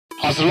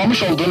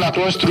Hazırlamış olduğun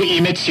Acronis True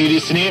Image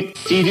serisini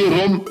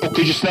CD-ROM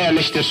okuyucusuna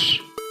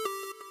yerleştir.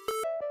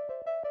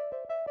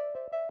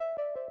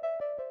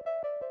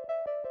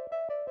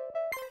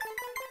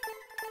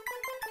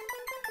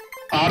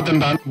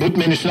 Ardından boot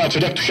menüsünü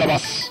açacak tuşa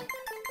bas.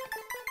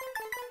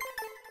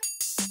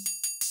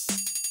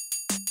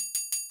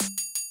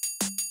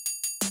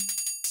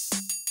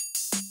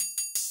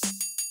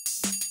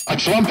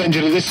 Açılan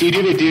pencerede CD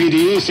ve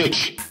DVD'yi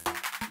seç.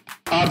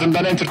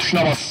 Ardından Enter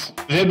tuşuna bas.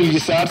 Ve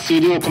bilgisayar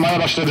CD okumaya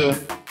başladı.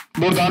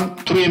 Buradan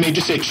True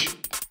Image'i seç.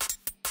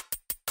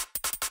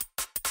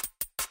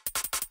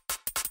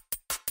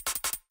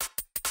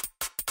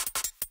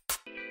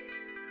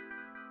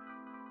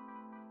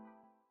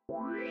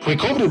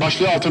 Recovery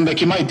başlığı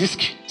altındaki My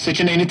Disk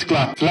seçeneğini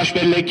tıkla. Flash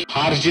bellek,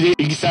 harici değil,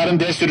 bilgisayarın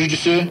D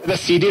sürücüsü ve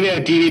CD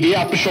veya DVD'ye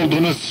atmış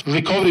olduğunuz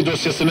Recovery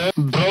dosyasını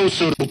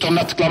Browser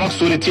butonuna tıklamak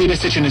suretiyle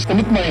seçiniz.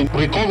 Unutmayın,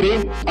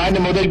 Recovery aynı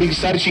model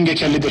bilgisayar için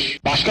geçerlidir.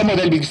 Başka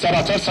model bilgisayar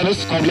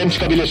atarsanız problem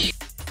çıkabilir.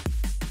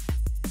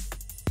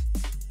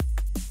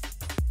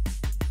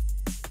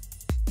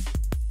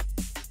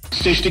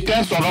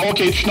 Seçtikten sonra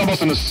OK tuşuna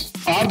basınız.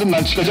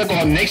 Ardından çıkacak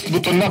olan Next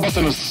butonuna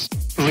basınız.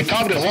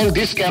 Recovery All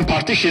Disk and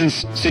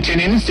Partitions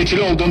seçeneğinin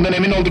seçili olduğundan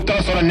emin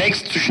olduktan sonra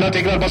Next tuşuna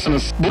tekrar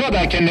basınız.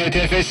 Buradayken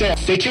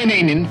NTFS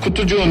seçeneğinin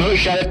kutucuğunu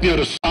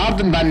işaretliyoruz.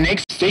 Ardından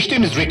Next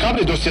seçtiğimiz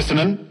Recovery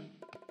dosyasının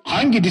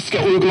hangi diske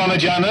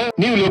uygulanacağını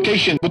New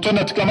Location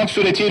butonuna tıklamak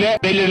suretiyle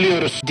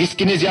belirliyoruz.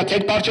 Diskiniz ya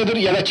tek parçadır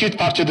ya da çift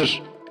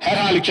parçadır. Her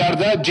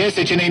halükarda C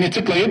seçeneğini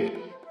tıklayıp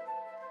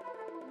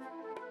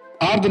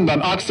ardından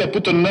Accept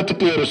butonuna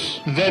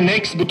tıklıyoruz ve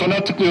Next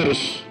butona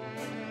tıklıyoruz.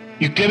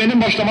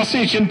 Yüklemenin başlaması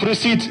için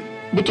Proceed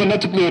butonuna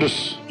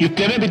tıklıyoruz.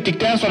 Yükleme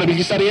bittikten sonra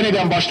bilgisayarı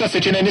yeniden başla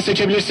seçeneğini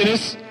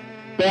seçebilirsiniz.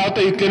 Veyahut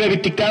da yükleme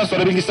bittikten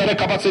sonra bilgisayarı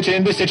kapat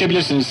seçeneğini de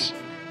seçebilirsiniz.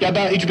 Ya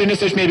da hiçbirini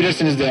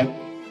seçmeyebilirsiniz de.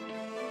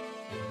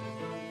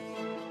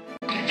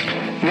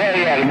 Ve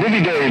eğer bu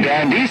videoyu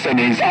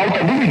beğendiyseniz altta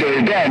bu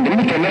videoyu beğendim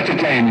butonuna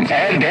tıklayın.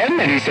 Eğer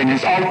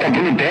beğenmediyseniz altta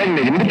bunu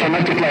beğenmedim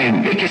butonuna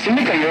tıklayın. Ve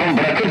kesinlikle yorum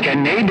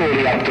bırakırken neyi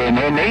doğru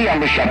yaptığını, neyi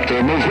yanlış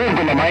yaptığını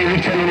vurgulamayı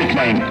lütfen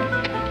unutmayın.